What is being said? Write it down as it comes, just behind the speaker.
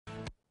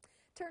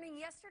Turning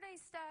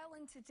yesterday's style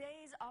into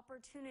today's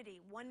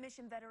opportunity. One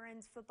Mission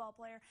Veterans football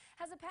player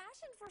has a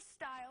passion for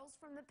styles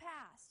from the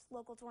past.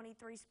 Local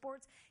 23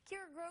 Sports,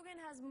 Kira Grogan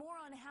has more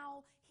on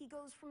how he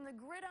goes from the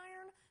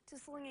gridiron to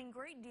slinging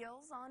great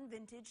deals on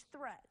vintage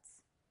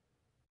threads.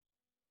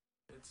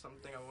 It's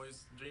something I've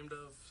always dreamed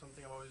of,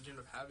 something I've always dreamed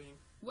of having.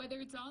 Whether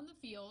it's on the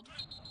field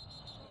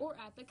or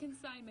at the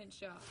consignment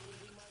shop,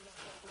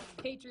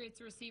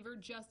 Patriots receiver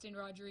Justin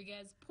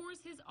Rodriguez pours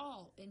his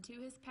all into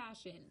his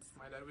passions.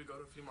 My dad would go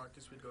to flea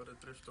markets, we'd go to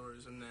thrift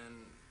stores, and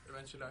then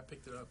eventually I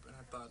picked it up and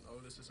I thought, oh,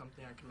 this is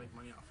something I can make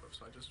money off of,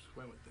 so I just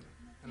went with it.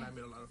 And I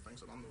made a lot of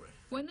friends along the way.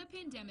 When the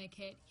pandemic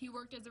hit, he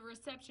worked as a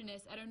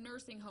receptionist at a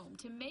nursing home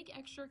to make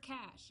extra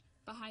cash.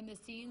 Behind the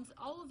scenes,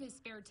 all of his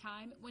spare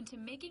time went to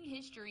making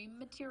his dream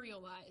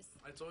materialize.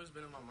 It's always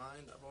been in my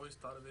mind. I've always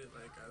thought of it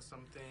like as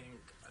something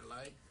I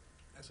like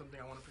and something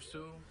I want to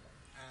pursue.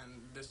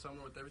 And this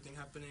summer with everything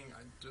happening,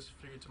 I just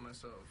figured to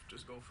myself,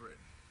 just go for it.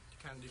 You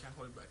can't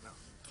hold it back now.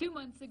 2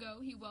 months ago,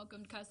 he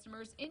welcomed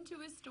customers into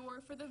his store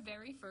for the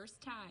very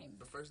first time.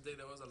 The first day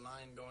there was a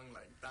line going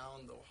like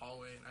down the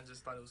hallway, and I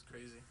just thought it was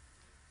crazy.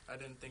 I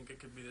didn't think it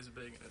could be this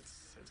big, and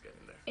it's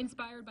getting there.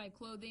 Inspired by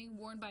clothing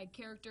worn by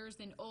characters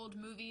in old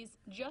movies,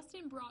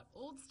 Justin brought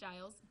old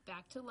styles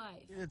back to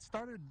life. It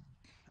started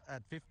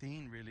at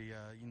 15, really.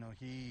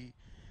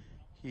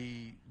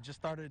 He just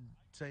started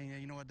saying, hey,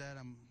 you know what, Dad,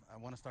 I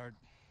want to start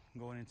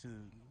going into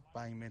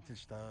buying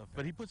vintage stuff.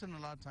 But he puts in a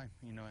lot of time,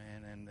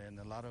 and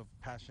a lot of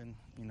passion,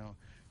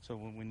 So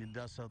when he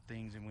does sell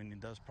things and when he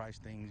does price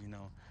things,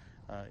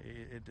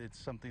 it's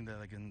something that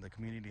like in the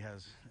community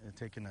has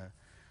taken a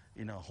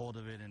hold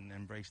of it and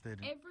embraced it.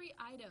 Every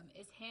item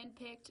is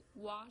handpicked,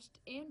 washed,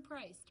 and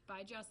priced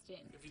by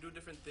Justin. If you do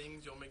different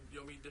things,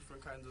 you'll meet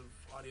different kinds of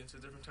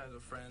audiences, different kinds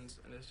of friends,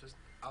 and it's just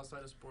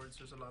outside of sports,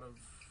 there's a lot of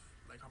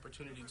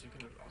opportunities you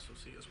can also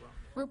see as well.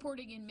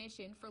 Reporting in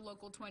Mission for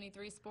Local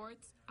 23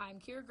 Sports, I'm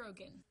Kira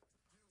Grogan.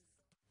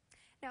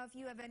 Now, if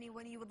you have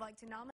anyone you would like to nominate